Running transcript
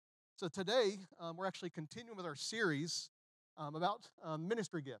So today, we're actually continuing with our series about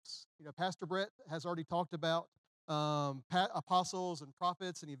ministry gifts. Pastor Brett has already talked about apostles and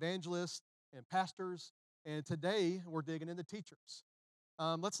prophets and evangelists and pastors, and today we're digging into teachers.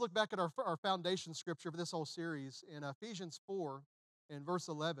 Let's look back at our foundation scripture for this whole series in Ephesians 4 and verse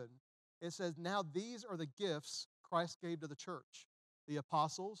 11. It says, "Now these are the gifts Christ gave to the church: the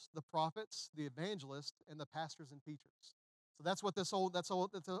apostles, the prophets, the evangelists, and the pastors and teachers." So that's what this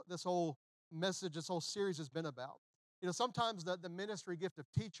whole message, this whole series has been about. Sometimes the ministry gift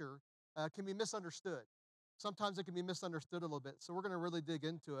of teacher can be misunderstood. Sometimes it can be misunderstood a little bit. So we're going to really dig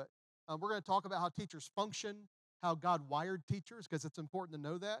into it. We're going to talk about how teachers function, how God wired teachers, because it's important to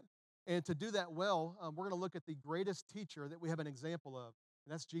know that. And to do that well, we're going to look at the greatest teacher that we have an example of,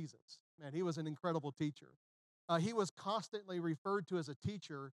 and that's Jesus. Man, he was an incredible teacher. He was constantly referred to as a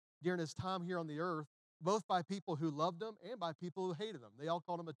teacher during his time here on the earth, both by people who loved him and by people who hated him. They all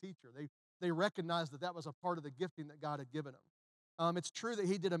called him a teacher. They recognized that that was a part of the gifting that God had given him. It's true that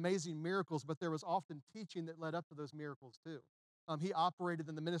he did amazing miracles, but there was often teaching that led up to those miracles too. He operated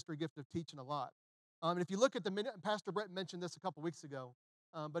in the ministry gift of teaching a lot. And if you look at Pastor Brett mentioned this a couple weeks ago,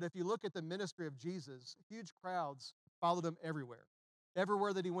 but if you look at the ministry of Jesus, huge crowds followed him everywhere.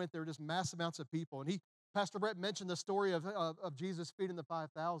 Everywhere that he went, there were just mass amounts of people. And Pastor Brett mentioned the story of Jesus feeding the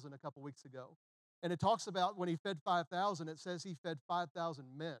 5,000 a couple weeks ago. And it talks about when he fed 5,000, it says he fed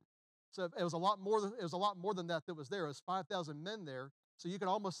 5,000 men. So it was a lot more than that was there. It was 5,000 men there. So you could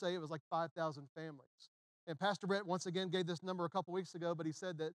almost say it was like 5,000 families. And Pastor Brett once again gave this number a couple weeks ago, but he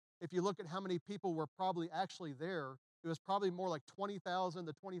said that if you look at how many people were probably actually there, it was probably more like 20,000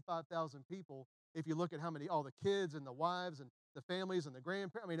 to 25,000 people. If you look at how many, all the kids and the wives and the families and the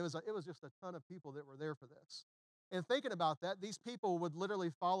grandparents, I mean, it was just a ton of people that were there for this. And thinking about that, these people would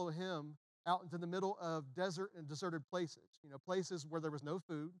literally follow him out into the middle of desert and deserted places. Places where there was no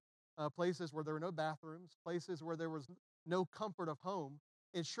food, places where there were no bathrooms, places where there was no comfort of home.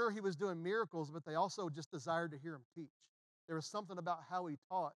 And sure, he was doing miracles, but they also just desired to hear him teach. There was something about how he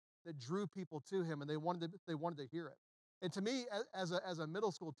taught that drew people to him, and they wanted to hear it. And to me, as a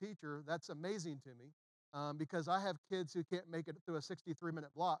middle school teacher, that's amazing to me, because I have kids who can't make it through a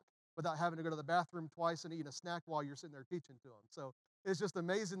 63-minute block without having to go to the bathroom twice and eat a snack while you're sitting there teaching to them. So it's just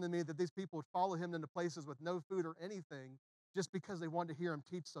amazing to me that these people would follow him into places with no food or anything just because they wanted to hear him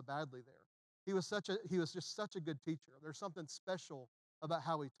teach so badly there. He was just such a good teacher. There's something special about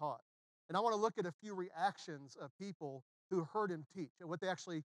how he taught. And I want to look at a few reactions of people who heard him teach and what they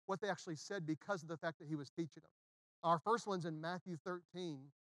actually said because of the fact that he was teaching them. Our first one's in Matthew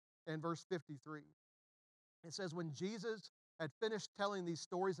 13 and verse 53. It says, "When Jesus had finished telling these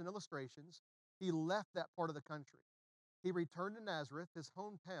stories and illustrations, he left that part of the country. He returned to Nazareth, his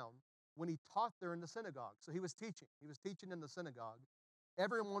hometown, when he taught there in the synagogue." So he was teaching. He was teaching in the synagogue.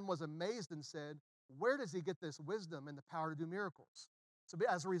 Everyone was amazed and said, "Where does he get this wisdom and the power to do miracles?" So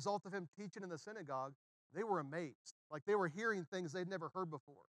as a result of him teaching in the synagogue, they were amazed. Like they were hearing things they'd never heard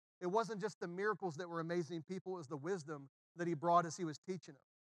before. It wasn't just the miracles that were amazing people, it was the wisdom that he brought as he was teaching them.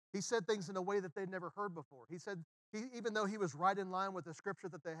 He said things in a way that they'd never heard before. He said, even though he was right in line with the scripture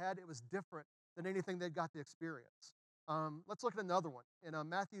that they had, it was different than anything they'd got to experience. Let's look at another one in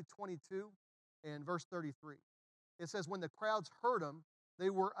Matthew 22 and verse 33. It says, "When the crowds heard him, they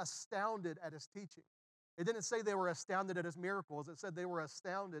were astounded at his teaching." It didn't say they were astounded at his miracles. It said they were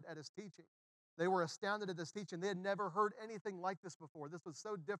astounded at his teaching. They were astounded at this teaching. They had never heard anything like this before. This was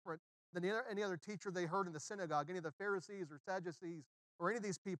so different than any other teacher they heard in the synagogue, any of the Pharisees or Sadducees or any of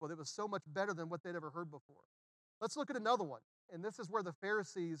these people. It was so much better than what they'd ever heard before. Let's look at another one. And this is where the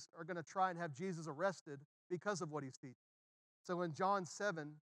Pharisees are going to try and have Jesus arrested because of what he's teaching. So in John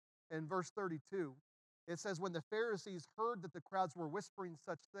 7 and verse 32, it says, "When the Pharisees heard that the crowds were whispering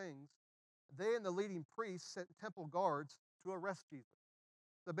such things, they and the leading priests sent temple guards to arrest Jesus."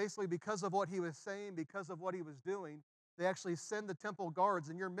 So basically, because of what he was saying, because of what he was doing, they actually send the temple guards,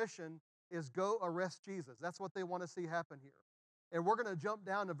 and your mission is go arrest Jesus. That's what they want to see happen here. And we're going to jump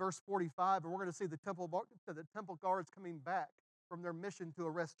down to verse 45, and we're going to see the temple guards coming back from their mission to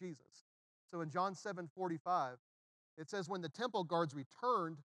arrest Jesus. So in John 7:45, it says, "When the temple guards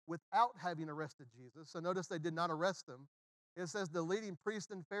returned without having arrested Jesus," so notice they did not arrest him, it says, "the leading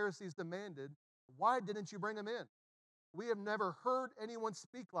priests and Pharisees demanded, 'Why didn't you bring him in? We have never heard anyone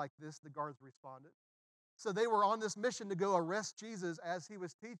speak like this,' the guards responded." So they were on this mission to go arrest Jesus as he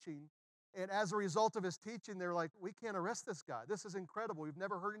was teaching. And as a result of his teaching, they're like, "We can't arrest this guy. This is incredible. We've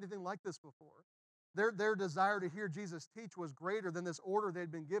never heard anything like this before." Their desire to hear Jesus teach was greater than this order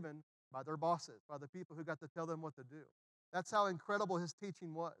they'd been given by their bosses, by the people who got to tell them what to do. That's how incredible his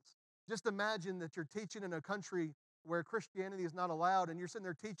teaching was. Just imagine that you're teaching in a country where Christianity is not allowed, and you're sitting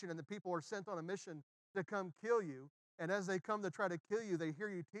there teaching, and the people are sent on a mission to come kill you. And as they come to try to kill you, they hear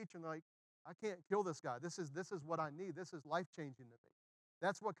you teach, and they're like, I can't kill this guy. This is what I need. This is life changing to me.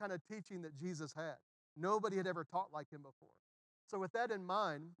 That's what kind of teaching that Jesus had. Nobody had ever taught like him before. So, with that in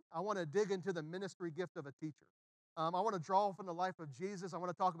mind, I want to dig into the ministry gift of a teacher. I want to draw from the life of Jesus. I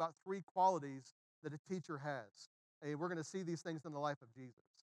want to talk about three qualities that a teacher has. Hey, we're going to see these things in the life of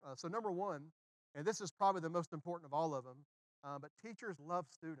Jesus. So, number one, and this is probably the most important of all of them, but teachers love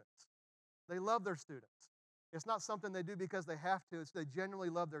students. They love their students. It's not something they do because they have to, it's they genuinely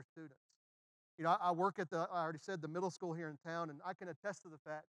love their students. I work at I already said, the middle school here in town, and I can attest to the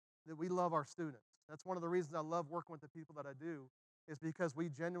fact that we love our students. That's one of the reasons I love working with the people that I do, is because we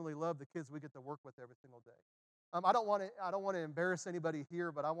genuinely love the kids we get to work with every single day. I don't want to embarrass anybody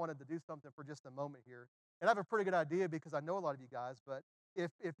here, but I wanted to do something for just a moment here. And I have a pretty good idea because I know a lot of you guys, but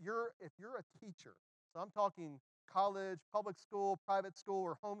if you're a teacher, so I'm talking college, public school, private school,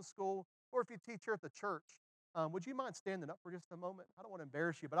 or homeschool, or if you teach here at the church, would you mind standing up for just a moment? I don't want to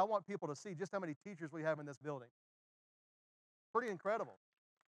embarrass you, but I want people to see just how many teachers we have in this building. Pretty incredible.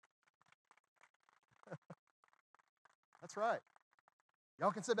 That's right.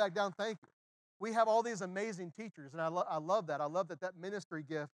 Y'all can sit back down. Thank you. We have all these amazing teachers, and I love that. I love that ministry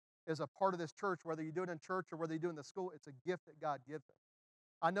gift is a part of this church, whether you do it in church or whether you do it in the school. It's a gift that God gives us.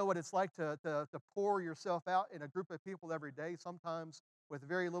 I know what it's like to pour yourself out in a group of people every day, sometimes with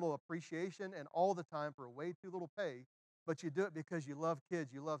very little appreciation and all the time for way too little pay, but you do it because you love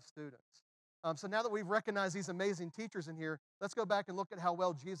kids, you love students. So now that we've recognized these amazing teachers in here, let's go back and look at how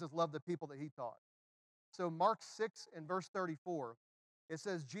well Jesus loved the people that he taught. So, Mark 6 and verse 34, it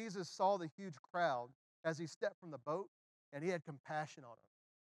says, Jesus saw the huge crowd as he stepped from the boat, and he had compassion on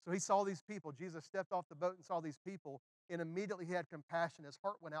them. So, he saw these people. Jesus stepped off the boat and saw these people, and immediately he had compassion. His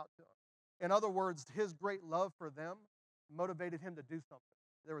heart went out to them. In other words, his great love for them motivated him to do something.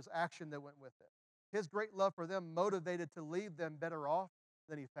 There was action that went with it. His great love for them motivated to leave them better off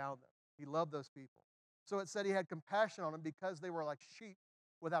than he found them. He loved those people. So it said he had compassion on them because they were like sheep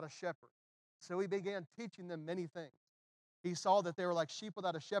without a shepherd. So he began teaching them many things. He saw that they were like sheep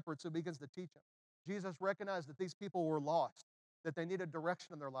without a shepherd, so he begins to teach them. Jesus recognized that these people were lost, that they needed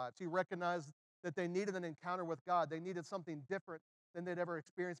direction in their lives. He recognized that they needed an encounter with God. They needed something different than they'd ever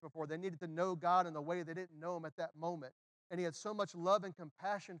experienced before. They needed to know God in a way they didn't know him at that moment. And he had so much love and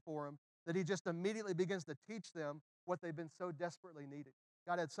compassion for them that he just immediately begins to teach them what they've been so desperately needing.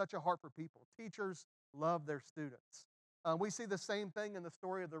 God had such a heart for people. Teachers love their students. We see the same thing in the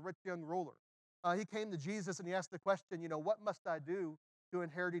story of the rich young ruler. He came to Jesus and he asked the question, what must I do to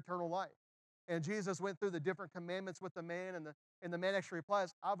inherit eternal life? And Jesus went through the different commandments with the man, and the man actually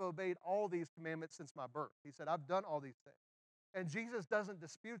replies, I've obeyed all these commandments since my birth. He said, I've done all these things. And Jesus doesn't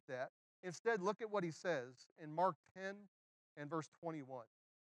dispute that. Instead, look at what he says in Mark 10 and verse 21.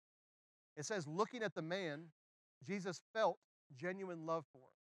 It says, looking at the man, Jesus felt genuine love for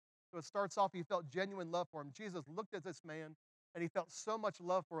him. So it starts off, he felt genuine love for him. Jesus looked at this man, and he felt so much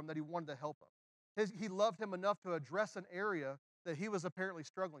love for him that he wanted to help him. He loved him enough to address an area that he was apparently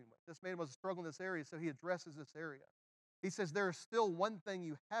struggling with. This man was struggling in this area, so he addresses this area. He says, there is still one thing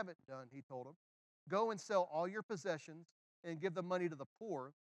you haven't done, he told him. Go and sell all your possessions and give the money to the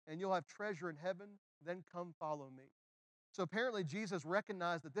poor, and you'll have treasure in heaven. Then come follow me. So apparently, Jesus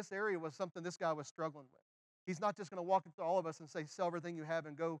recognized that this area was something this guy was struggling with. He's not just going to walk up to all of us and say, sell everything you have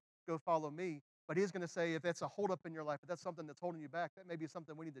and go follow me. But he's going to say, if that's a holdup in your life, if that's something that's holding you back, that may be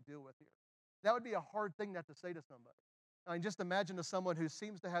something we need to deal with here. That would be a hard thing not to say to somebody. I mean, just imagine to someone who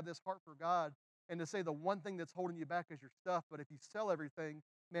seems to have this heart for God and to say the one thing that's holding you back is your stuff, but if you sell everything,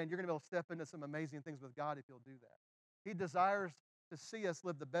 man, you're going to be able to step into some amazing things with God if you'll do that. He desires to see us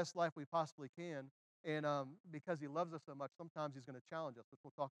live the best life we possibly can, and because he loves us so much, sometimes he's going to challenge us, which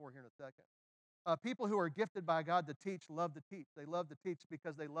we'll talk more here in a second. People who are gifted by God to teach love to teach. They love to teach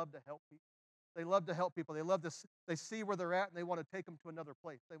because they love to help people. They love to help people. They love to. They see where they're at and they want to take them to another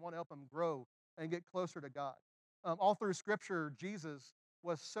place. They want to help them grow and get closer to God. All through Scripture, Jesus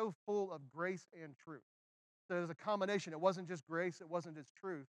was so full of grace and truth. So it was a combination. It wasn't just grace. It wasn't just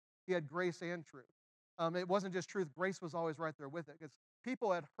truth. He had grace and truth. It wasn't just truth. Grace was always right there with it because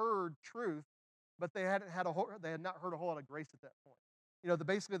people had heard truth, but they had not heard a whole lot of grace at that point.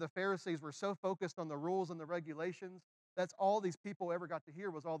 Basically the Pharisees were so focused on the rules and the regulations. That's all these people ever got to hear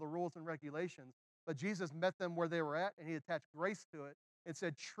was all the rules and regulations. But Jesus met them where they were at, and he attached grace to it and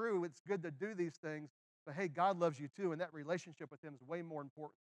said, true, it's good to do these things, but hey, God loves you too, and that relationship with him is way more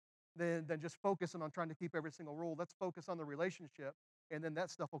important than just focusing on trying to keep every single rule. Let's focus on the relationship, and then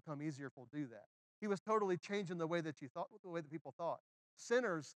that stuff will come easier if we'll do that. He was totally changing the way that you thought, the way that people thought.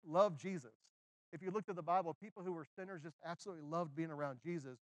 Sinners love Jesus. If you looked at the Bible, people who were sinners just absolutely loved being around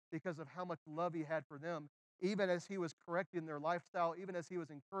Jesus because of how much love he had for them, even as he was correcting their lifestyle, even as he was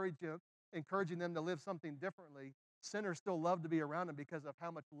encouraging them to live something differently. Sinners still loved to be around him because of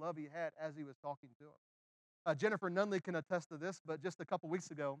how much love he had as he was talking to them. Jennifer Nunley can attest to this, but just a couple weeks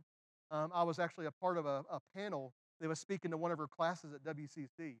ago, I was actually a part of a panel that was speaking to one of her classes at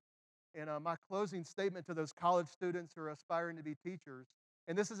WCC. And my closing statement to those college students who are aspiring to be teachers,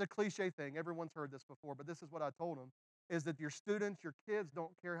 and this is a cliche thing, everyone's heard this before, but this is what I told them, is that your students, your kids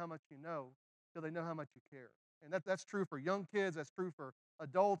don't care how much you know till they know how much you care. And that's true for young kids, that's true for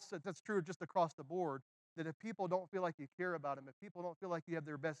adults, that's true just across the board, that if people don't feel like you care about them, if people don't feel like you have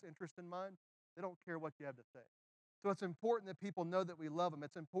their best interest in mind, they don't care what you have to say. So it's important that people know that we love them.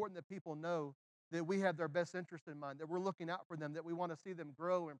 It's important that people know that we have their best interest in mind, that we're looking out for them, that we want to see them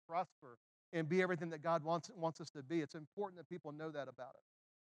grow and prosper and be everything that God wants us to be. It's important that people know that about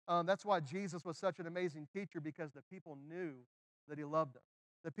us. That's why Jesus was such an amazing teacher because the people knew that he loved them.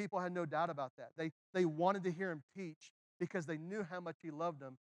 The people had no doubt about that. They wanted to hear him teach because they knew how much he loved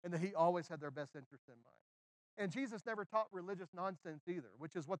them and that he always had their best interest in mind. And Jesus never taught religious nonsense either,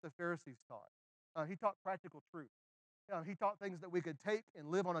 which is what the Pharisees taught. He taught practical truth. He taught things that we could take and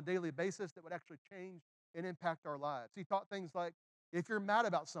live on a daily basis that would actually change and impact our lives. He taught things like if you're mad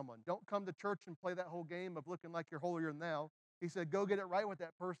about someone, don't come to church and play that whole game of looking like you're holier than thou. He said, go get it right with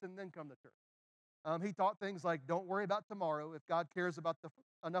that person, then come to church. He taught things like don't worry about tomorrow. If God cares about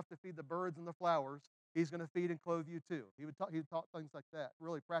enough to feed the birds and the flowers, he's going to feed and clothe you too. He taught things like that,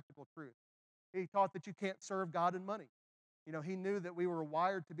 really practical truth. He taught that you can't serve God and money. He knew that we were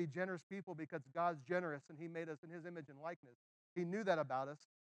wired to be generous people because God's generous and He made us in His image and likeness. He knew that about us,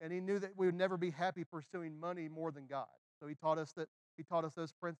 and He knew that we would never be happy pursuing money more than God. So He taught us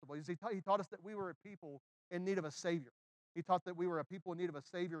those principles. He taught us that we were a people in need of a Savior. He taught that we were a people in need of a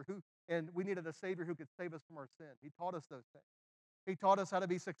Savior and we needed a Savior who could save us from our sin. He taught us those things. He taught us how to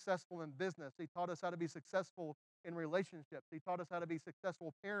be successful in business. He taught us how to be successful in relationships. He taught us how to be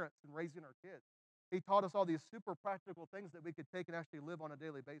successful parents in raising our kids. He taught us all these super practical things that we could take and actually live on a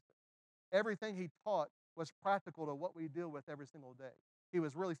daily basis. Everything he taught was practical to what we deal with every single day. He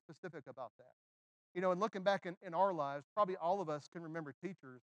was really specific about that. And looking back in our lives, probably all of us can remember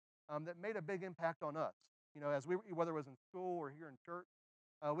teachers that made a big impact on us. As whether it was in school or here in church,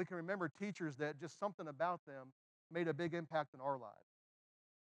 we can remember teachers that just something about them made a big impact in our lives.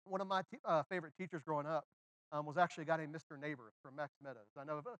 One of my favorite teachers growing up was actually a guy named Mr. Neighbors from Max Meadows. I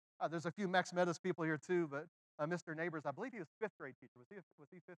know there's a few Max Meadows people here too, but Mr. Neighbors, I believe he was fifth grade teacher. Was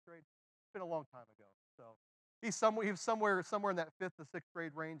he fifth grade? It's been a long time ago. So he was somewhere in that fifth to sixth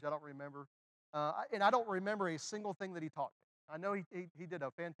grade range. I don't remember, and I don't remember a single thing that he taught me. I know he did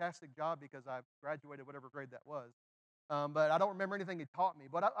a fantastic job because I graduated whatever grade that was, but I don't remember anything he taught me.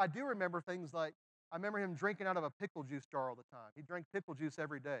 But I do remember things like I remember him drinking out of a pickle juice jar all the time. He drank pickle juice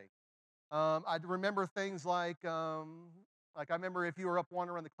every day. I remember things like I remember if you were up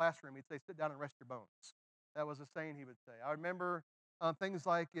wandering around the classroom, he'd say, "Sit down and rest your bones." That was a saying he would say. I remember things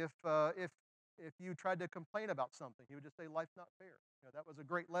like if you tried to complain about something, he would just say, "Life's not fair." That was a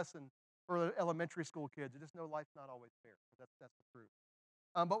great lesson for the elementary school kids. You just know life's not always fair. That's the truth.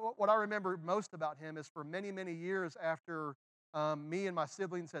 But what I remember most about him is for many, many years after me and my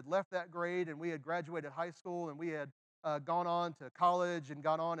siblings had left that grade and we had graduated high school and we had gone on to college and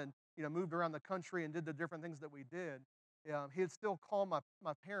gone on and moved around the country and did the different things that we did, he'd still call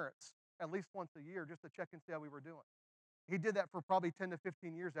my parents at least once a year just to check and see how we were doing. He did that for probably 10 to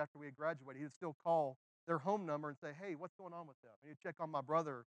 15 years after we had graduated. He'd still call their home number and say, "Hey, what's going on with them?" He'd check on my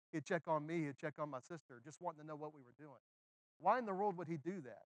brother. He'd check on me. He'd check on my sister, just wanting to know what we were doing. Why in the world would he do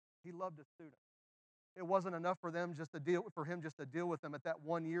that? He loved his students. It wasn't enough for him just to deal with them at that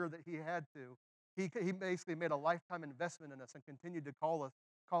one year that he had to. He basically made a lifetime investment in us and continued to call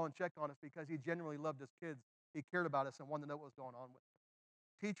and check on us because he genuinely loved his kids. He cared about us and wanted to know what was going on with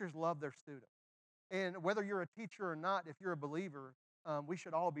them. Teachers love their students. And whether you're a teacher or not, if you're a believer, we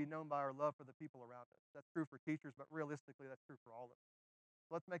should all be known by our love for the people around us. That's true for teachers, but realistically, that's true for all of us.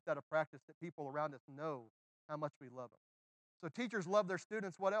 Let's make that a practice that people around us know how much we love them. So teachers love their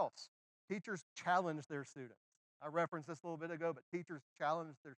students. What else? Teachers challenge their students. I referenced this a little bit ago, but teachers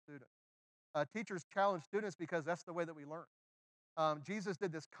challenge their students. Teachers challenge students because that's the way that we learn. Jesus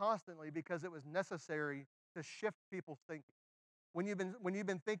did this constantly because it was necessary to shift people's thinking. When you've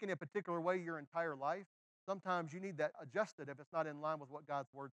been thinking a particular way your entire life, sometimes you need that adjusted if it's not in line with what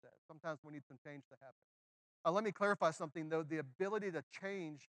God's word says. Sometimes we need some change to happen. Let me clarify something though. The ability to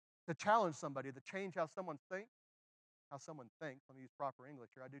change, to challenge somebody, to change how someone thinks. Let me use proper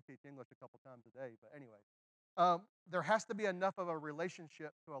English here. I do teach English a couple times a day, but anyway, there has to be enough of a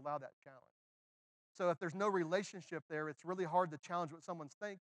relationship to allow that challenge. So if there's no relationship there, it's really hard to challenge what someone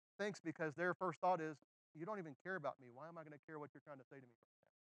thinks because their first thought is, you don't even care about me. Why am I going to care what you're trying to say to me right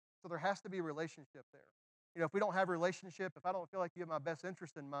now? So there has to be a relationship there. If we don't have a relationship, if I don't feel like you have my best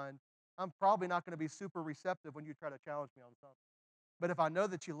interest in mind, I'm probably not going to be super receptive when you try to challenge me on something. But if I know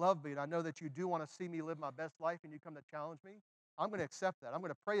that you love me and I know that you do want to see me live my best life and you come to challenge me, I'm going to accept that. I'm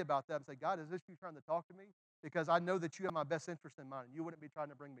going to pray about that and say, God, is this you trying to talk to me? Because I know that you have my best interest in mind and you wouldn't be trying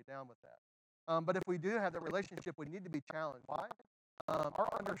to bring me down with that. But if we do have that relationship, we need to be challenged. Why? Our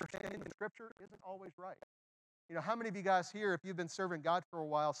understanding of Scripture isn't always right. How many of you guys here, if you've been serving God for a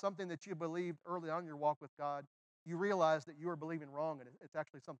while, something that you believed early on in your walk with God, you realize that you were believing wrong and it's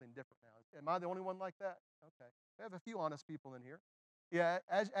actually something different now? Am I the only one like that? Okay. We have a few honest people in here. Yeah,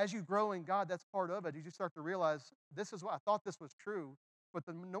 as you grow in God, that's part of it. As you start to realize this is what I thought this was true, but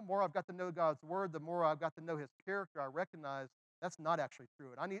the more I've got to know God's word, the more I've got to know His character. I recognize that's not actually true,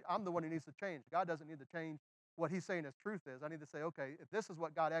 and I'm the one who needs to change. God doesn't need to change what He's saying His truth is. I need to say, okay, if this is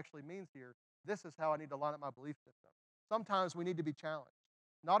what God actually means here, this is how I need to line up my belief system. Sometimes we need to be challenged,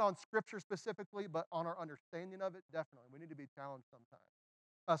 not on Scripture specifically, but on our understanding of it. Definitely, we need to be challenged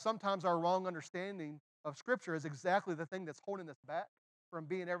sometimes. Sometimes our wrong understanding of Scripture is exactly the thing that's holding us back from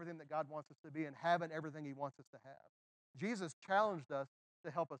being everything that God wants us to be and having everything He wants us to have. Jesus challenged us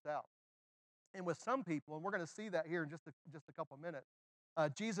to help us out. And with some people, and we're going to see that here in just a couple minutes,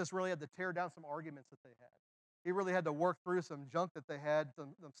 Jesus really had to tear down some arguments that they had. He really had to work through some junk that they had,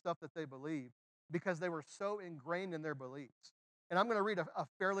 some stuff that they believed, because they were so ingrained in their beliefs. And I'm going to read a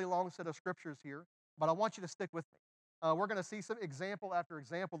fairly long set of scriptures here, but I want you to stick with me. We're going to see some example after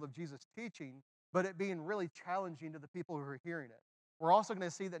example of Jesus' teaching, but it being really challenging to the people who are hearing it. We're also going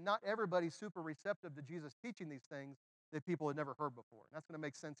to see that not everybody's super receptive to Jesus teaching these things that people had never heard before. And that's going to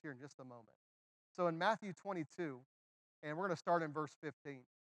make sense here in just a moment. So in Matthew 22, and we're going to start in verse 15,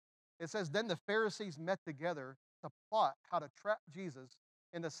 it says, Then the Pharisees met together to plot how to trap Jesus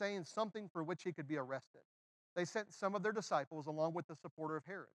into saying something for which he could be arrested. They sent some of their disciples along with the supporter of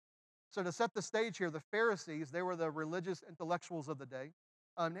Herod. So to set the stage here, the Pharisees, they were the religious intellectuals of the day,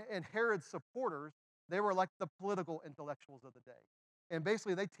 and Herod's supporters, they were like the political intellectuals of the day. And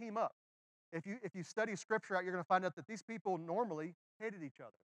basically, they team up. If you study Scripture out, you're going to find out that these people normally hated each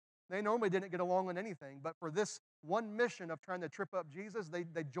other. They normally didn't get along on anything, but for this one mission of trying to trip up Jesus, they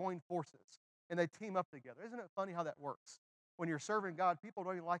join forces and they team up together. Isn't it funny how that works? When you're serving God, people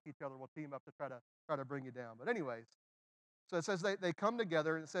don't even like each other will team up to try to bring you down. But anyways, so it says they come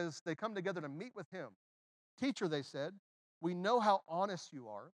together, and it says they come together to meet with him. Teacher, they said, we know how honest you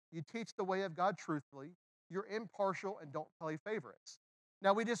are. You teach the way of God truthfully. You're impartial and don't play favorites.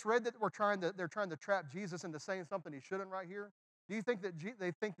 Now, we just read that they're trying to trap Jesus into saying something he shouldn't right here. Do you think that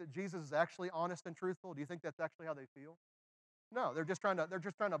they think that Jesus is actually honest and truthful? Do you think that's actually how they feel? No, they're just trying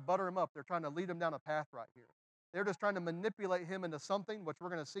to butter him up. They're trying to lead him down a path right here. They're just trying to manipulate him into something, which we're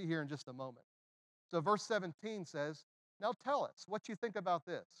going to see here in just a moment. So verse 17 says, Now tell us what you think about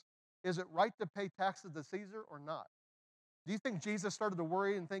this. Is it right to pay taxes to Caesar or not? Do you think Jesus started to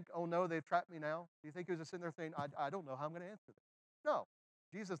worry and think, oh no, they've trapped me now? Do you think he was just sitting there saying, I don't know how I'm going to answer this? No.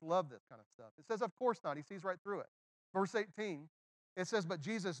 Jesus loved this kind of stuff. It says, of course not. He sees right through it. Verse 18, it says, but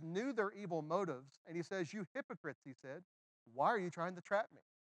Jesus knew their evil motives, and he says, you hypocrites, he said, why are you trying to trap me?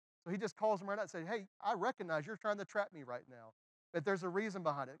 So he just calls them right out and says, hey, I recognize you're trying to trap me right now, but there's a reason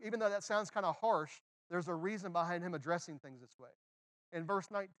behind it. Even though that sounds kind of harsh, there's a reason behind him addressing things this way. In verse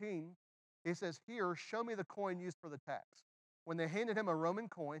 19, he says, here, show me the coin used for the tax. When they handed him a Roman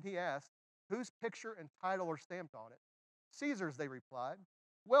coin, he asked, whose picture and title are stamped on it? Caesar's, they replied.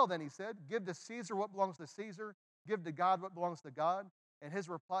 Well, then, he said, give to Caesar what belongs to Caesar, give to God what belongs to God. And his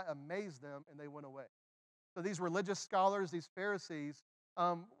reply amazed them, and they went away. So these religious scholars, these Pharisees,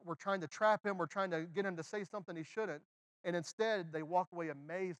 were trying to trap him, were trying to get him to say something he shouldn't. And instead, they walked away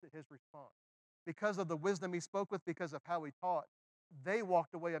amazed at his response. Because of the wisdom he spoke with, because of how he taught, they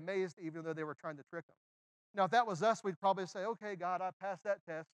walked away amazed even though they were trying to trick him. Now, if that was us, we'd probably say, okay, God, I passed that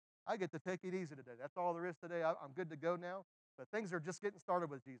test. I get to take it easy today. That's all there is today. I'm good to go now. But things are just getting started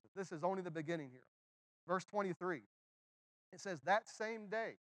with Jesus. This is only the beginning here. Verse 23, it says, that same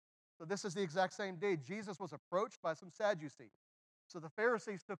day, so this is the exact same day, Jesus was approached by some Sadducees. So the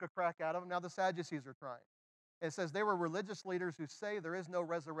Pharisees took a crack at him. Now the Sadducees are trying. It says they were religious leaders who say there is no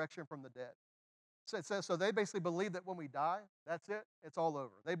resurrection from the dead. So it says, so they basically believe that when we die, that's it, it's all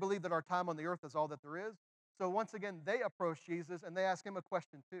over. They believe that our time on the earth is all that there is. So once again, they approach Jesus and they ask him a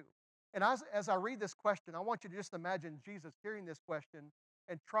question too. And as I read this question, I want you to just imagine Jesus hearing this question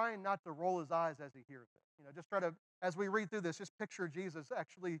and trying not to roll his eyes as he hears it. Just try to, as we read through this, just picture Jesus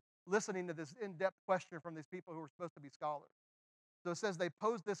actually listening to this in-depth question from these people who are supposed to be scholars. So it says they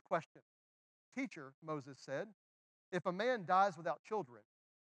posed this question. Teacher, Moses said, if a man dies without children,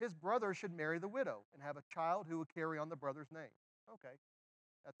 his brother should marry the widow and have a child who would carry on the brother's name. Okay,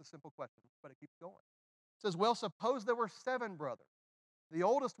 that's a simple question, but it keeps going. It says, well, suppose there were 7 brothers. The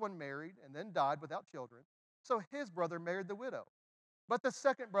oldest one married and then died without children, so his brother married the widow. But the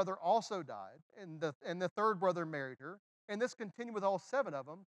second brother also died, and the third brother married her, and this continued with all 7 of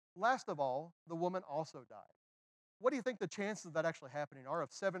them. Last of all, the woman also died. What do you think the chances of that actually happening are,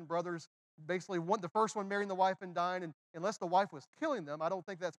 of 7 brothers, basically the first one marrying the wife and dying, and unless the wife was killing them, I don't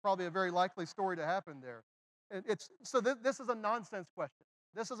think that's probably a very likely story to happen there. And this is a nonsense question.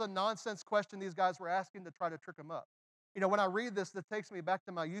 This is a nonsense question these guys were asking to try to trick him up. When I read this, that takes me back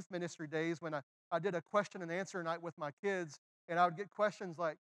to my youth ministry days when I did a question and answer night with my kids, and I would get questions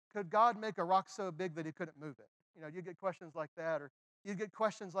like, could God make a rock so big that he couldn't move it? You get questions like that, or you get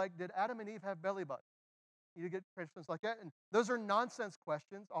questions like, did Adam and Eve have belly buttons? You get questions like that. And those are nonsense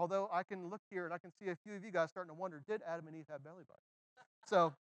questions, although I can look here and I can see a few of you guys starting to wonder, did Adam and Eve have belly buttons?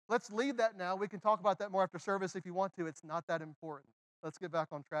 So let's leave that now. We can talk about that more after service if you want to. It's not that important. Let's get back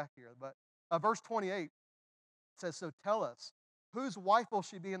on track here. But verse 28 says, so tell us, whose wife will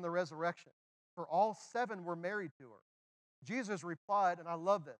she be in the resurrection? For all 7 were married to her. Jesus replied, and I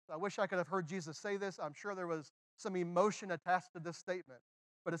love this. I wish I could have heard Jesus say this. I'm sure there was some emotion attached to this statement.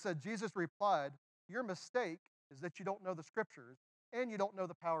 But it said, Jesus replied, your mistake is that you don't know the scriptures and you don't know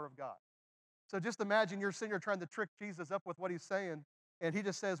the power of God. So just imagine you're sitting here trying to trick Jesus up with what he's saying, and he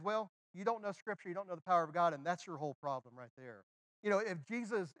just says, well, you don't know scripture, you don't know the power of God, and that's your whole problem right there. If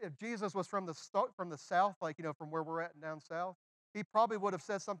Jesus was from the south, like from where we're at down south, he probably would have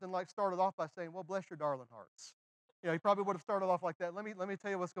said something like, started off by saying, well, bless your darling hearts. He probably would have started off like that. Let me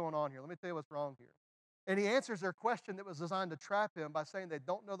tell you what's going on here. Let me tell you what's wrong here. And he answers their question that was designed to trap him by saying they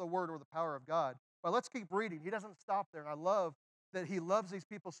don't know the word or the power of God. But let's keep reading. He doesn't stop there. And I love that he loves these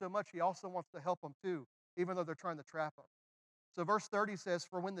people so much, he also wants to help them too, even though they're trying to trap him. So verse 30 says,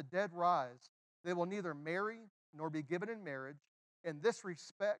 for when the dead rise, they will neither marry nor be given in marriage. In this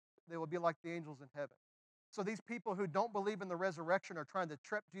respect, they will be like the angels in heaven. So these people who don't believe in the resurrection are trying to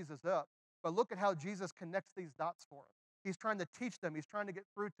trip Jesus up. But look at how Jesus connects these dots for them. He's trying to teach them. He's trying to get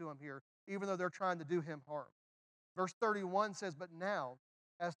through to them here, even though they're trying to do him harm. Verse 31 says, but now,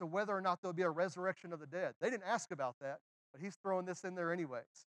 as to whether or not there'll be a resurrection of the dead. They didn't ask about that, but he's throwing this in there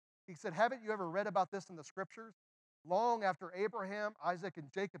anyways. He said, haven't you ever read about this in the scriptures? Long after Abraham, Isaac,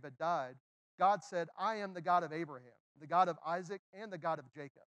 and Jacob had died, God said, I am the God of Abraham, the God of Isaac, and the God of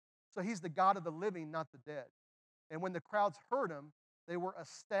Jacob. So he's the God of the living, not the dead. And when the crowds heard him, they were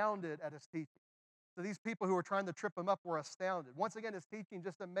astounded at his teaching. So these people who were trying to trip him up were astounded. Once again, his teaching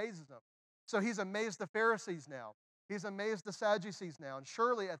just amazes them. So he's amazed the Pharisees now. He's amazed the Sadducees now. And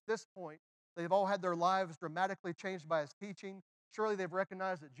surely at this point, they've all had their lives dramatically changed by his teaching. Surely they've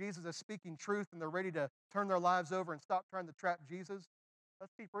recognized that Jesus is speaking truth and they're ready to turn their lives over and stop trying to trap Jesus.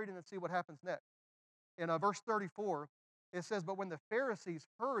 Let's keep reading and see what happens next. In verse 34, it says, but when the Pharisees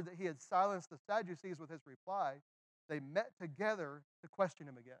heard that he had silenced the Sadducees with his reply, they met together to question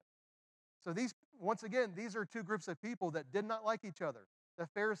him again. So once again, these are 2 groups of people that did not like each other. The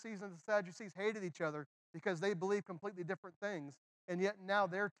Pharisees and the Sadducees hated each other because they believed completely different things, and yet now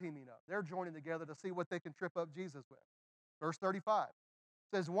they're teaming up. They're joining together to see what they can trip up Jesus with. Verse 35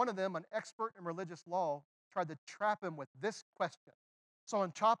 says, one of them, an expert in religious law, tried to trap him with this question. So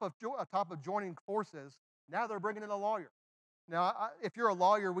on top of joining forces, now they're bringing in a lawyer. Now, if you're a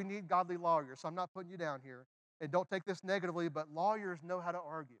lawyer, we need godly lawyers, so I'm not putting you down here. And don't take this negatively, but lawyers know how to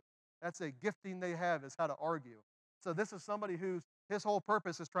argue. That's a gifting they have, is how to argue. So this is somebody his whole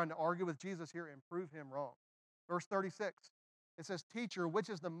purpose is trying to argue with Jesus here and prove him wrong. Verse 36, it says, teacher, which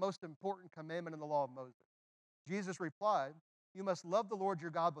is the most important commandment in the law of Moses? Jesus replied, you must love the Lord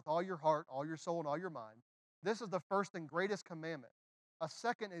your God with all your heart, all your soul, and all your mind. This is the first and greatest commandment. A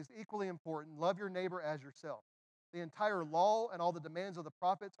second is equally important. Love your neighbor as yourself. The entire law and all the demands of the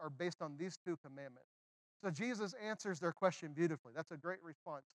prophets are based on these 2 commandments. So Jesus answers their question beautifully. That's a great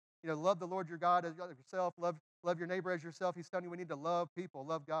response. Love the Lord your God as yourself. Love your neighbor as yourself. He's telling you we need to love people,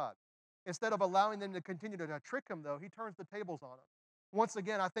 love God. Instead of allowing them to continue to trick him, though, he turns the tables on them. Once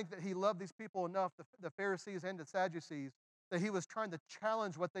again, I think that he loved these people enough, the Pharisees and the Sadducees, that he was trying to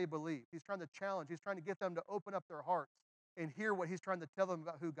challenge what they believe. He's trying to get them to open up their hearts and hear what he's trying to tell them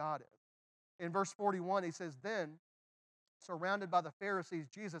about who God is. In verse 41, he says, then, surrounded by the Pharisees,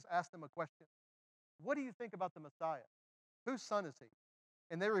 Jesus asked them a question. What do you think about the Messiah? Whose son is he?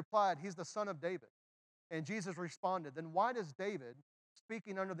 And they replied, he's the son of David. And Jesus responded, then why does David,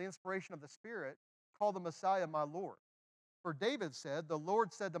 speaking under the inspiration of the Spirit, call the Messiah my Lord? For David said, the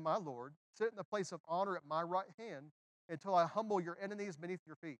Lord said to my Lord, sit in the place of honor at my right hand until I humble your enemies beneath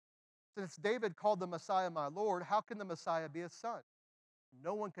your feet. Since David called the Messiah my Lord, how can the Messiah be his son?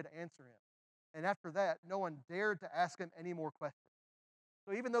 No one could answer him. And after that, no one dared to ask him any more questions.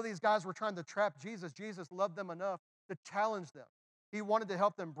 So even though these guys were trying to trap Jesus, Jesus loved them enough to challenge them. He wanted to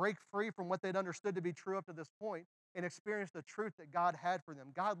help them break free from what they'd understood to be true up to this point and experience the truth that God had for them.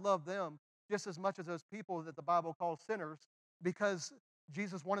 God loved them just as much as those people that the Bible calls sinners because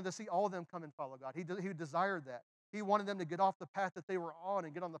Jesus wanted to see all of them come and follow God. He desired that. He wanted them to get off the path that they were on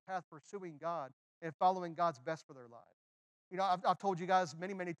and get on the path pursuing God and following God's best for their lives. I've told you guys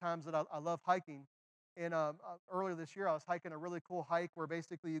many, many times that I love hiking. And earlier this year, I was hiking a really cool hike where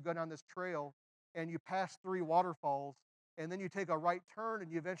basically you go down this trail and you pass three waterfalls, and then you take a right turn and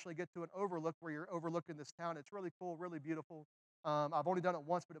you eventually get to an overlook where you're overlooking this town. It's really cool, really beautiful. I've only done it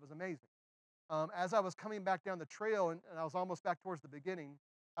once, but it was amazing. As I was coming back down the trail and I was almost back towards the beginning,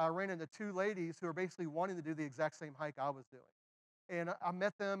 I ran into two ladies who were basically wanting to do the exact same hike I was doing. And I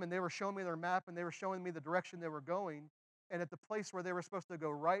met them, and they were showing me their map, and they were showing me the direction they were going. And at the place where they were supposed to go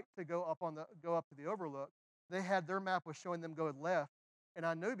right to go up to the overlook, they had their map was showing them going left. And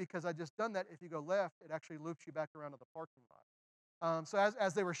I knew because I just done that, if you go left, it actually loops you back around to the parking lot. So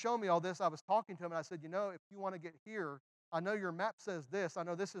as they were showing me all this, I was talking to them, and I said, if you want to get here, I know your map says this. I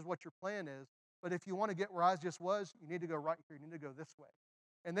know this is what your plan is. But if you want to get where I just was, you need to go right here. You need to go this way.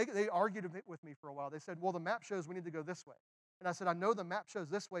 And they argued a bit with me for a while. They said, well, the map shows we need to go this way. And I said, I know the map shows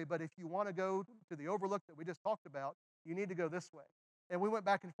this way, but if you want to go to the overlook that we just talked about, you need to go this way. And we went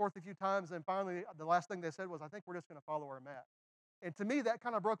back and forth a few times, and finally, the last thing they said was, I think we're just going to follow our map. And to me, that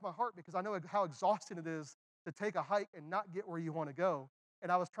kind of broke my heart because I know how exhausting it is to take a hike and not get where you want to go.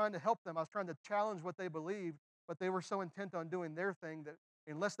 And I was trying to help them. I was trying to challenge what they believed, but they were so intent on doing their thing that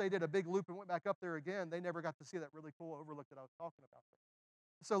unless they did a big loop and went back up there again, they never got to see that really cool overlook that I was talking about.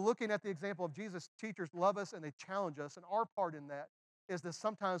 So, looking at the example of Jesus, teachers love us and they challenge us. And our part in that is that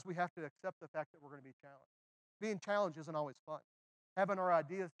sometimes we have to accept the fact that we're going to be challenged. Being challenged isn't always fun. Having our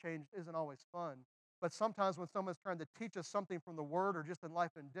ideas changed isn't always fun. But sometimes when someone's trying to teach us something from the Word or just in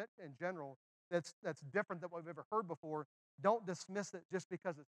life in general that's different than what we've ever heard before, don't dismiss it just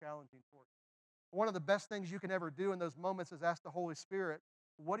because it's challenging for you. One of the best things you can ever do in those moments is ask the Holy Spirit,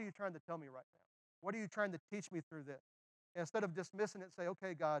 what are you trying to tell me right now? What are you trying to teach me through this? Instead of dismissing it, say,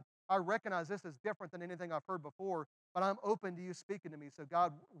 okay, God, I recognize this is different than anything I've heard before, but I'm open to you speaking to me. So,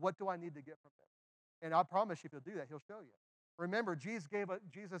 God, what do I need to get from this? And I promise you, if you'll do that, he'll show you. Remember, Jesus gave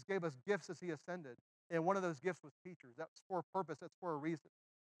us gifts as he ascended, and one of those gifts was teachers. That's for a purpose, that's for a reason.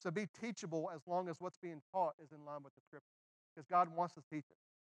 So be teachable as long as what's being taught is in line with the scripture, because God wants us to teach it.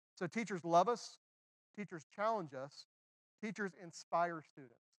 So teachers love us, teachers challenge us, teachers inspire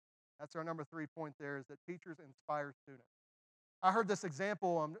students. That's our number 3 point there, is that teachers inspire students. I heard this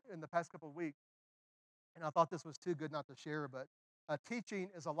example in the past couple of weeks, and I thought this was too good not to share, but teaching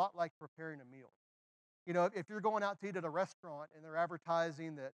is a lot like preparing a meal. If you're going out to eat at a restaurant and they're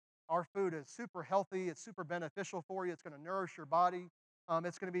advertising that our food is super healthy, it's super beneficial for you, it's going to nourish your body,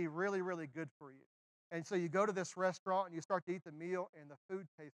 it's going to be really, really good for you. And so you go to this restaurant and you start to eat the meal, and the food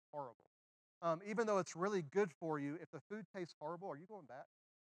tastes horrible. Even though it's really good for you, if the food tastes horrible, are you going back?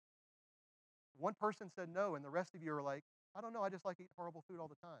 One person said no, and the rest of you are like, I don't know, I just like eating horrible food all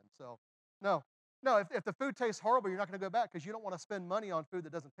the time. So, no. No, if the food tastes horrible, you're not going to go back because you don't want to spend money on food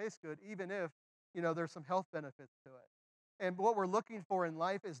that doesn't taste good, even if, there's some health benefits to it. And what we're looking for in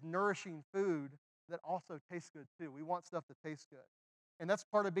life is nourishing food that also tastes good too. We want stuff that tastes good. And that's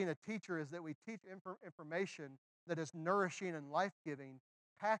part of being a teacher, is that we teach information that is nourishing and life-giving,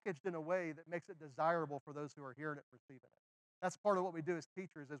 packaged in a way that makes it desirable for those who are hearing it, receiving it. That's part of what we do as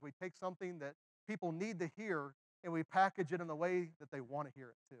teachers, is we take something that people need to hear and we package it in the way that they want to hear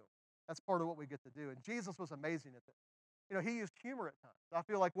it too. That's part of what we get to do. And Jesus was amazing at this. He used humor at times. I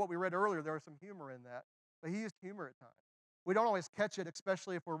feel like what we read earlier, there was some humor in that, but he used humor at times. We don't always catch it,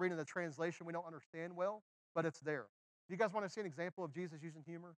 especially if we're reading the translation we don't understand well, but it's there. Do you guys want to see an example of Jesus using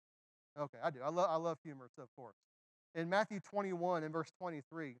humor? Okay, I do. I love humor, so of course. In Matthew 21 and verse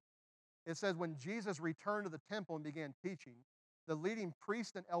 23, it says, when Jesus returned to the temple and began teaching, the leading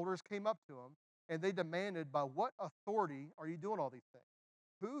priests and elders came up to him, and they demanded, by what authority are you doing all these things?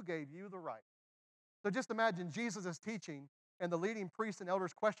 Who gave you the right? So just imagine Jesus is teaching, and the leading priests and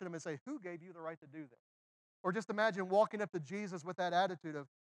elders question him and say, who gave you the right to do this? Or just imagine walking up to Jesus with that attitude of,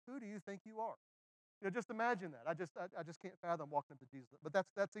 who do you think you are? Just imagine that. I just can't fathom walking up to Jesus. But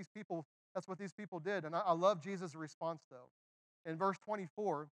that's these people. That's what these people did. And I love Jesus' response, though. In verse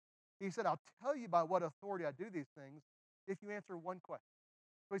 24, he said, I'll tell you by what authority I do these things if you answer one question.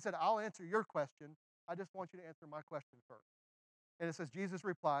 So he said, I'll answer your question. I just want you to answer my question first. And it says, Jesus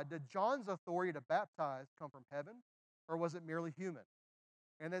replied, did John's authority to baptize come from heaven, or was it merely human?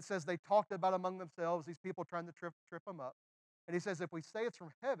 And it says they talked about among themselves, these people trying to trip him up. And he says, if we say it's from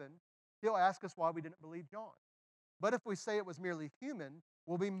heaven, he'll ask us why we didn't believe John. But if we say it was merely human,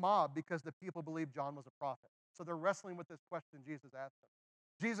 we'll be mobbed because the people believed John was a prophet. So they're wrestling with this question Jesus asked them.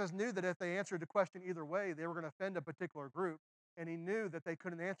 Jesus knew that if they answered the question either way, they were going to offend a particular group, and he knew that they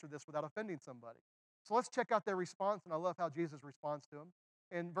couldn't answer this without offending somebody. So let's check out their response, and I love how Jesus responds to them.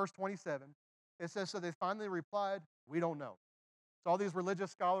 In verse 27, it says, so they finally replied, we don't know. So all these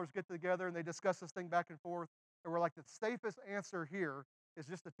religious scholars get together, and they discuss this thing back and forth, and we're like, the safest answer here is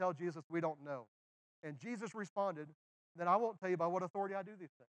just to tell Jesus we don't know. And Jesus responded, then I won't tell you by what authority I do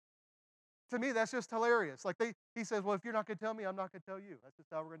these things. To me, that's just hilarious. Like he says, well, if you're not going to tell me, I'm not going to tell you. That's just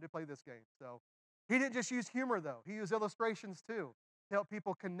how we're going to play this game. So he didn't just use humor, though. He used illustrations, too, to help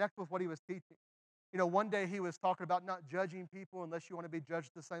people connect with what he was teaching. You know, one day he was talking about not judging people unless you want to be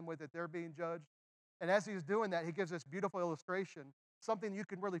judged the same way that they're being judged. And as he's doing that, he gives this beautiful illustration, something you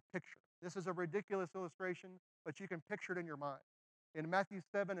can really picture. This is a ridiculous illustration, but you can picture it in your mind. In Matthew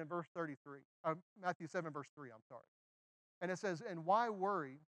 7 and verse 33, Matthew 7 verse 3, I'm sorry. And it says, and why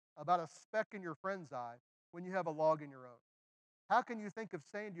worry about a speck in your friend's eye when you have a log in your own? How can you think of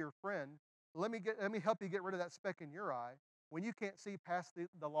saying to your friend, let me help you get rid of that speck in your eye when you can't see past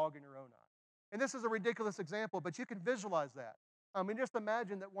the log in your own eye? And this is a ridiculous example, but you can visualize that. I mean, just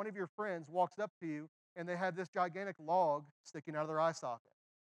imagine that one of your friends walks up to you and they have this gigantic log sticking out of their eye socket.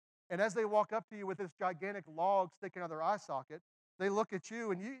 And as they walk up to you with this gigantic log sticking out of their eye socket, they look at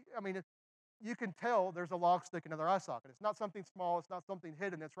you and you can tell there's a log sticking in their eye socket. It's not something small. It's not something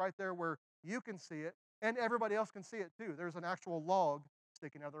hidden. It's right there where you can see it, and everybody else can see it too. There's an actual log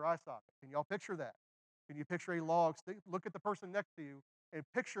sticking out of their eye socket. Can y'all picture that? Can you picture a log? Look at the person next to you and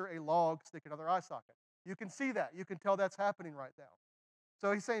picture a log sticking out of their eye socket. You can see that. You can tell that's happening right now.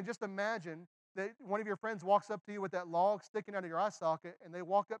 So he's saying, just imagine that one of your friends walks up to you with that log sticking out of your eye socket, and they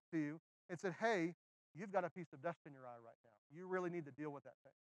walk up to you and said, hey, you've got a piece of dust in your eye right now. You really need to deal with that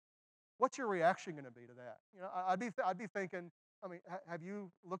thing. What's your reaction going to be to that? You know, I'd be thinking, I mean, have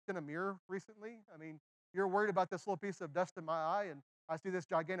you looked in a mirror recently? I mean, you're worried about this little piece of dust in my eye, and I see this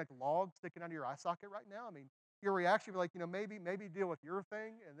gigantic log sticking out of your eye socket right now. I mean, your reaction would be like, you know, maybe deal with your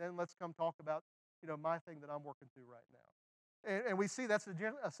thing, and then let's come talk about, you know, my thing that I'm working through right now. And we see that's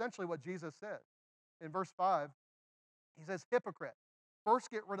essentially what Jesus says. In verse 5, he says, hypocrite, first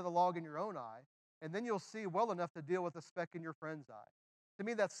get rid of the log in your own eye, and then you'll see well enough to deal with the speck in your friend's eye. To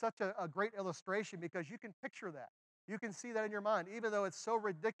me, that's such a great illustration because you can picture that. You can see that in your mind. Even though it's so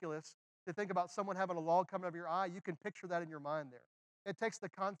ridiculous to think about someone having a log coming out of your eye, you can picture that in your mind there. It takes the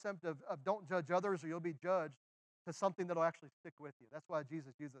concept of don't judge others or you'll be judged to something that'll actually stick with you. That's why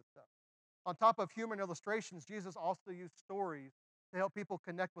Jesus uses stuff. On top of human illustrations, Jesus also used stories to help people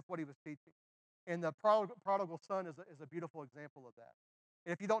connect with what he was teaching. And the prodigal son is a beautiful example of that.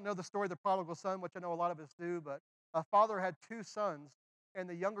 And if you don't know the story of the prodigal son, which I know a lot of us do, but a father had two sons, and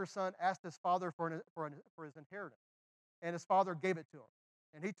the younger son asked his father for his inheritance. And his father gave it to him.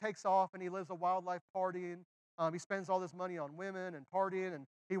 And he takes off and he lives a wild life partying. He spends all this money on women and partying, and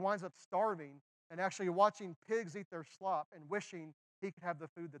he winds up starving and actually watching pigs eat their slop and wishing he could have the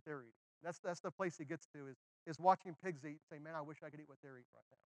food that they're eating. That's the place he gets to is watching pigs eat and saying, man, I wish I could eat what they're eating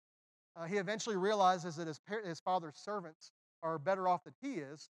right now. He eventually realizes that his father's servants are better off than he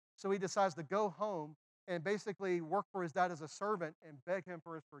is, so he decides to go home and basically work for his dad as a servant and beg him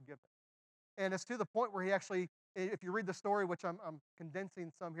for his forgiveness. And it's to the point where he actually, if you read the story, which I'm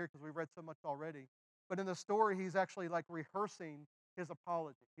condensing some here because we've read so much already, but in the story, he's actually like rehearsing his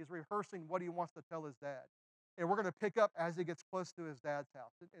apology. He's rehearsing what he wants to tell his dad. And we're going to pick up as he gets close to his dad's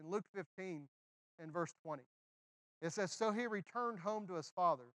house. In Luke 15 and verse 20, it says, so he returned home to his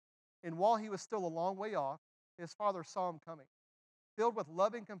father, and while he was still a long way off, his father saw him coming. Filled with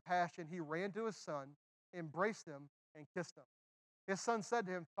loving compassion, he ran to his son, embraced him, and kissed him. His son said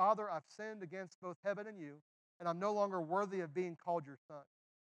to him, Father, I've sinned against both heaven and you, and I'm no longer worthy of being called your son.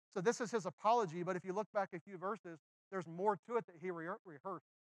 So this is his apology, but if you look back a few verses, there's more to it that he rehearsed.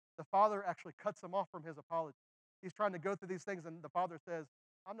 The father actually cuts him off from his apology. He's trying to go through these things, and the father says,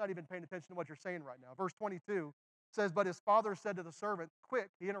 I'm not even paying attention to what you're saying right now. Verse 22 says, but his father said to the servant, quick,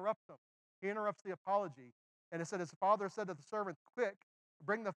 he interrupts him. He interrupts the apology. And it said, his father said to the servant, quick,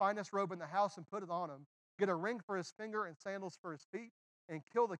 bring the finest robe in the house and put it on him. Get a ring for his finger and sandals for his feet, and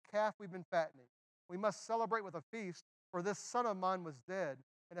kill the calf we've been fattening. We must celebrate with a feast, for this son of mine was dead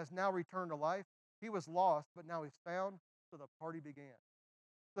and has now returned to life. He was lost, but now he's found. So the party began.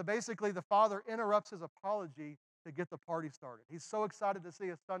 So basically, the father interrupts his apology to get the party started. He's so excited to see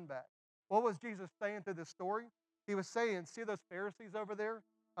his son back. What was Jesus saying through this story? He was saying, see those Pharisees over there?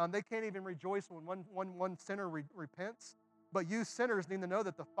 They can't even rejoice when one sinner repents. But you sinners need to know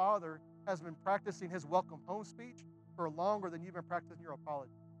that the Father has been practicing his welcome home speech for longer than you've been practicing your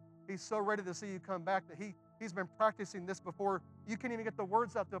apology. He's so ready to see you come back that he's been practicing this before you can even get the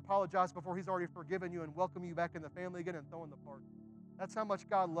words out to apologize, before he's already forgiven you and welcomed you back in the family again and throwing the party. That's how much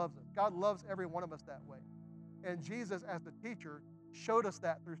God loves us. God loves every one of us that way. And Jesus, as the teacher, showed us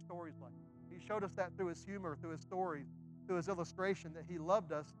that through stories like this. He showed us that through his humor, through his stories, through his illustration, that he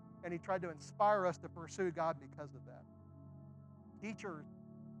loved us and he tried to inspire us to pursue God because of that. Teachers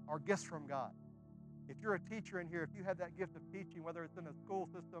are gifts from God. If you're a teacher in here, if you have that gift of teaching, whether it's in a school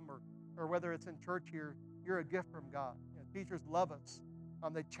system or whether it's in church here, you're a gift from God. Teachers love us.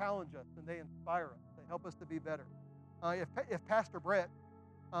 They challenge us and they inspire us. They help us to be better. If Pastor Brett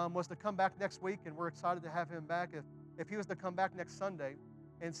was to come back next week, and we're excited to have him back, if he was to come back next Sunday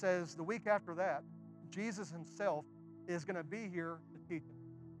and says the week after that, Jesus himself is going to be here to teach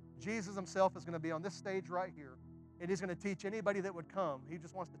us. Jesus himself is going to be on this stage right here, and he's going to teach anybody that would come. He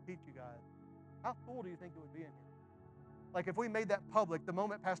just wants to teach you guys. How cool do you think it would be in here? Like if we made that public, the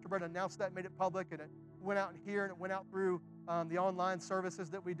moment Pastor Brett announced that, made it public, and it went out here and it went out through the online services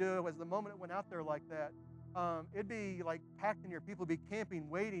that we do, as the moment it went out there like that, it'd be like packed in here. People would be camping,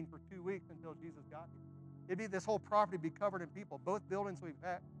 waiting for 2 weeks until Jesus got here. It'd be this whole property would be covered in people. Both buildings would be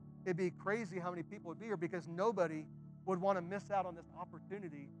packed. It'd be crazy how many people would be here, because nobody would want to miss out on this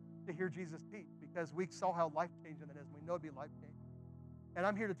opportunity to hear Jesus teach, because we saw how life-changing it is. We know it'd be life-changing. And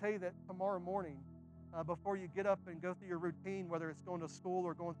I'm here to tell you that tomorrow morning, before you get up and go through your routine, whether it's going to school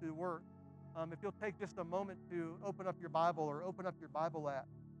or going through work, if you'll take just a moment to open up your Bible or open up your Bible app,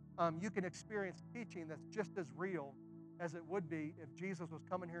 you can experience teaching that's just as real as it would be if Jesus was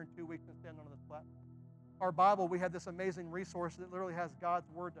coming here in 2 weeks and standing on this platform. Our Bible, we have this amazing resource that literally has God's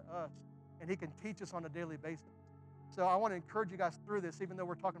word to us, and he can teach us on a daily basis. So I want to encourage you guys through this, even though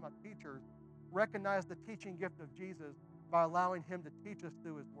we're talking about teachers, recognize the teaching gift of Jesus by allowing him to teach us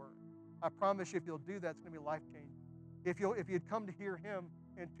through his word. I promise you, if you'll do that, it's going to be life-changing. If you'd come to hear him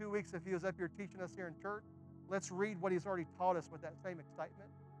in 2 weeks, if he was up here teaching us here in church, let's read what he's already taught us with that same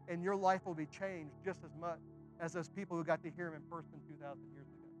excitement, and your life will be changed just as much as those people who got to hear him in person 2,000 years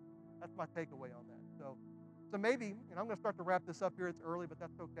ago. That's my takeaway on that. So maybe, and I'm going to start to wrap this up here. It's early, but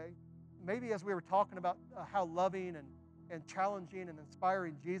that's okay. Maybe as we were talking about how loving and challenging and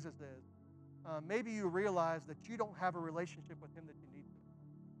inspiring Jesus is, maybe you realize that you don't have a relationship with him that you need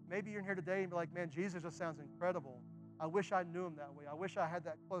to. Maybe you're in here today and be like, man, Jesus just sounds incredible. I wish I knew him that way. I wish I had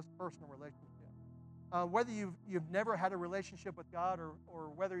that close personal relationship. Whether you've never had a relationship with God,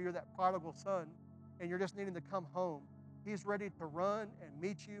 or whether you're that prodigal son and you're just needing to come home, he's ready to run and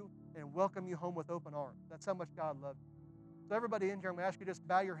meet you and welcome you home with open arms. That's how much God loves you. So everybody in here, I'm going to ask you to just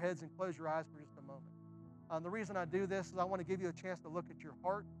bow your heads and close your eyes for just a moment. The reason I do this is I want to give you a chance to look at your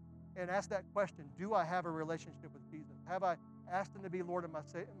heart and ask that question: do I have a relationship with Jesus? Have I asked him to be Lord and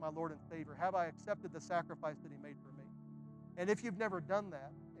my Lord and Savior? Have I accepted the sacrifice that he made for me? And if you've never done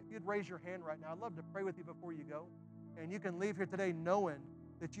that, if you'd raise your hand right now, I'd love to pray with you before you go. And you can leave here today knowing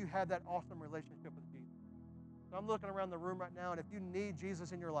that you have that awesome relationship with Jesus. So I'm looking around the room right now, and if you need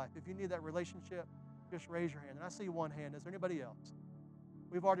Jesus in your life, if you need that relationship, just raise your hand. And I see one hand. Is there anybody else?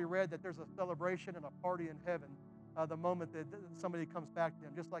 We've already read that there's a celebration and a party in heaven the moment that somebody comes back to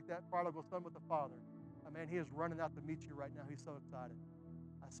him, just like that prodigal son with the father. Man, he is running out to meet you right now. He's so excited.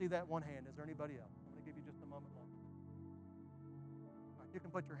 I see that one hand. Is there anybody else? I'm going to give you just a moment longer. All right, you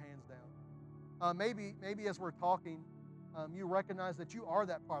can put your hands down. Maybe as we're talking, you recognize that you are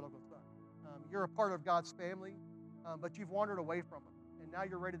that prodigal son. You're a part of God's family, but you've wandered away from him, and now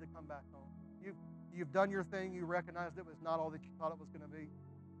you're ready to come back home. You've done your thing. You recognized it was not all that you thought it was going to be,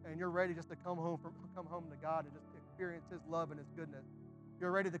 and you're ready just to come home to God and just experience his love and his goodness.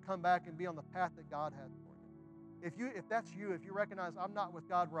 You're ready to come back and be on the path that God has for you. If that's you, if you recognize I'm not with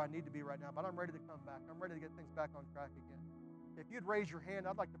God where I need to be right now, but I'm ready to come back. I'm ready to get things back on track again. If you'd raise your hand,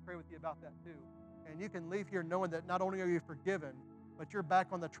 I'd like to pray with you about that too. And you can leave here knowing that not only are you forgiven, but you're back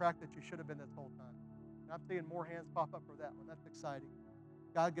on the track that you should have been this whole time. And I'm seeing more hands pop up for that one. That's exciting.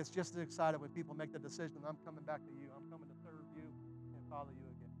 God gets just as excited when people make the decision, I'm coming back to you. I'm coming to serve you and follow you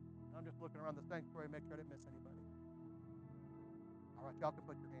again. And I'm just looking around the sanctuary to make sure I didn't miss anybody. All right, y'all can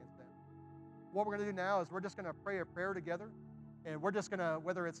put your hands down. What we're going to do now is we're just going to pray a prayer together. And we're just going to,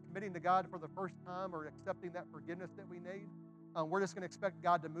 whether it's committing to God for the first time or accepting that forgiveness that we need, we're just going to expect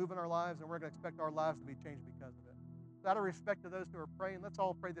God to move in our lives, and we're going to expect our lives to be changed because of it. So out of respect to those who are praying, let's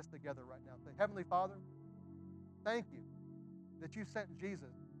all pray this together right now. Say, Heavenly Father, thank you that you sent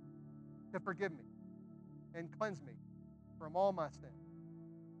Jesus to forgive me and cleanse me from all my sins.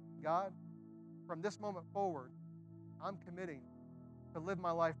 God, from this moment forward, I'm committing to live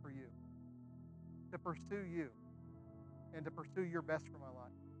my life for you, to pursue you, and to pursue your best for my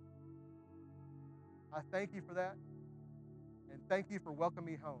life. I thank you for that, and thank you for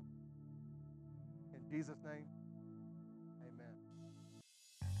welcoming me home. In Jesus' name,